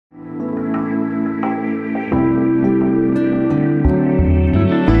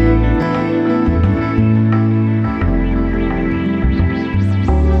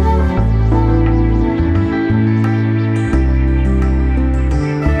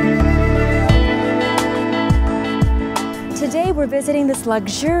we're visiting this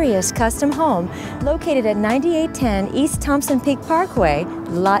luxurious custom home located at 9810 East Thompson Peak Parkway,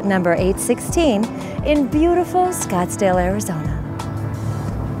 lot number 816, in beautiful Scottsdale, Arizona.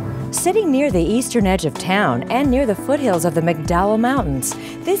 Sitting near the eastern edge of town and near the foothills of the McDowell Mountains,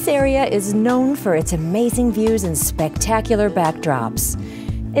 this area is known for its amazing views and spectacular backdrops.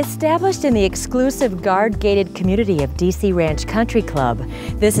 Established in the exclusive guard-gated community of DC Ranch Country Club,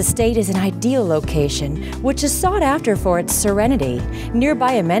 this estate is an ideal location, which is sought after for its serenity,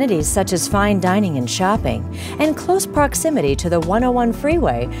 nearby amenities such as fine dining and shopping, and close proximity to the 101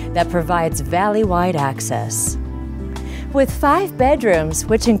 freeway that provides valley-wide access. With 5 bedrooms,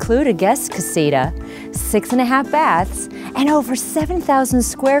 which include a guest casita, 6.5 baths, and over 7,000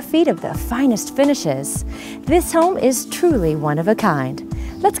 square feet of the finest finishes, this home is truly one of a kind.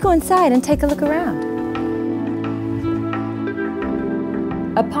 Let's go inside and take a look around.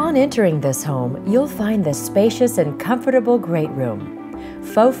 Upon entering this home, you'll find the spacious and comfortable great room,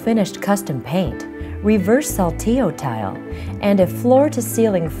 faux finished custom paint, reverse saltillo tile, and a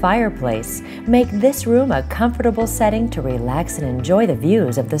floor-to-ceiling fireplace make this room a comfortable setting to relax and enjoy the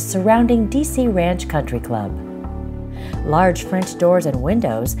views of the surrounding DC Ranch Country Club. Large French doors and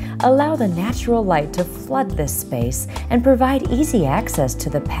windows allow the natural light to flood this space and provide easy access to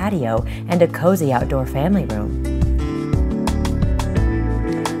the patio and a cozy outdoor family room.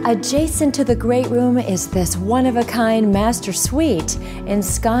 Adjacent to the great room is this one-of-a-kind master suite,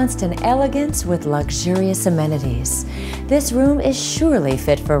 ensconced in elegance with luxurious amenities. This room is surely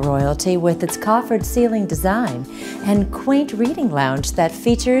fit for royalty with its coffered ceiling design and quaint reading lounge that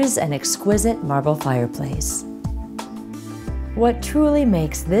features an exquisite marble fireplace. What truly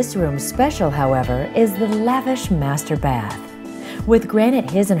makes this room special, however, is the lavish master bath. With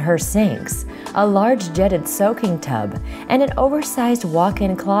granite his and her sinks, a large jetted soaking tub, and an oversized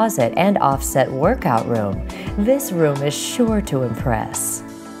walk-in closet and offset workout room, this room is sure to impress.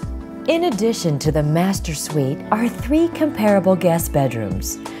 In addition to the master suite are 3 comparable guest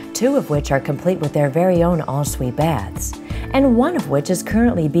bedrooms, 2 of which are complete with their very own ensuite baths, and 1 of which is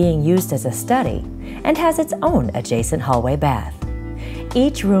currently being used as a study and has its own adjacent hallway bath.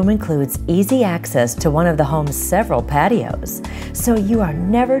 Each room includes easy access to one of the home's several patios, so you are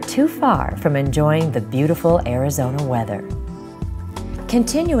never too far from enjoying the beautiful Arizona weather.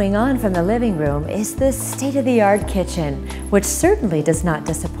 Continuing on from the living room is the state-of-the-art kitchen, which certainly does not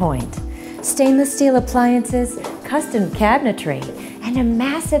disappoint. Stainless steel appliances, custom cabinetry, and a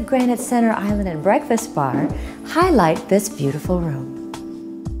massive granite center island and breakfast bar highlight this beautiful room.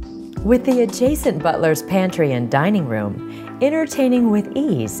 With the adjacent butler's pantry and dining room, entertaining with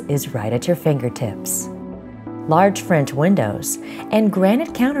ease is right at your fingertips. Large French windows and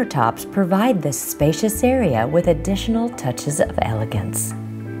granite countertops provide this spacious area with additional touches of elegance.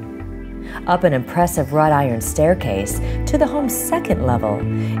 Up an impressive wrought iron staircase to the home's 2nd level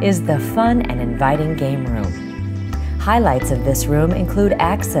is the fun and inviting game room. Highlights of this room include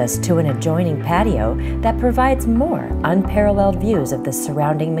access to an adjoining patio that provides more unparalleled views of the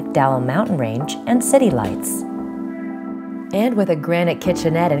surrounding McDowell mountain range and city lights. And with a granite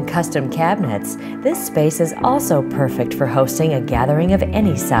kitchenette and custom cabinets, this space is also perfect for hosting a gathering of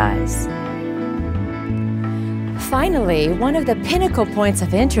any size. Finally, one of the pinnacle points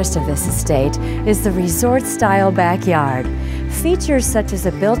of interest of this estate is the resort-style backyard. Features such as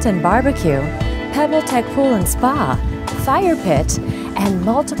a built-in barbecue, Pebble Tech pool and spa, fire pit, and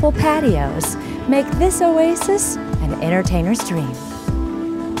multiple patios make this oasis an entertainer's dream.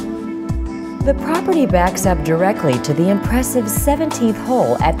 The property backs up directly to the impressive 17th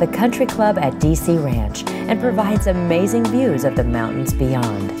hole at the Country Club at DC Ranch and provides amazing views of the mountains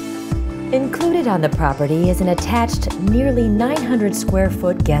beyond. Included on the property is an attached nearly 900 square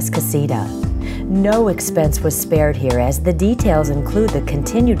foot guest casita. No expense was spared here as the details include the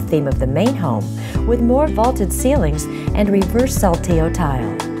continued theme of the main home with more vaulted ceilings and reverse saltillo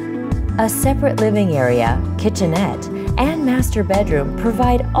tile. A separate living area, kitchenette, and master bedroom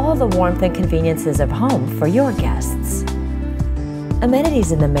provide all the warmth and conveniences of home for your guests.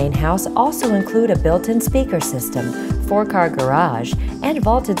 Amenities in the main house also include a built-in speaker system, 4-car garage, and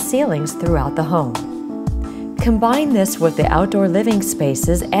vaulted ceilings throughout the home. Combine this with the outdoor living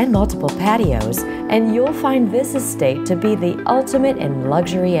spaces and multiple patios, and you'll find this estate to be the ultimate in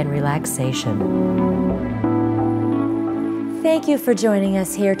luxury and relaxation. Thank you for joining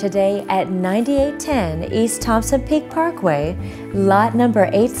us here today at 9810 East Thompson Peak Parkway, lot number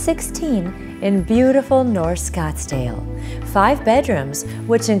 816 in beautiful North Scottsdale. 5 bedrooms,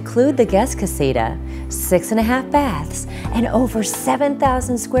 which include the guest casita, 6.5 baths, and over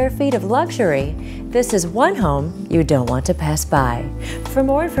 7,000 square feet of luxury. This is one home you don't want to pass by. For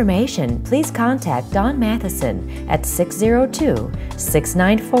more information, please contact Don Matheson at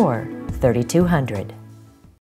 602-694-3200.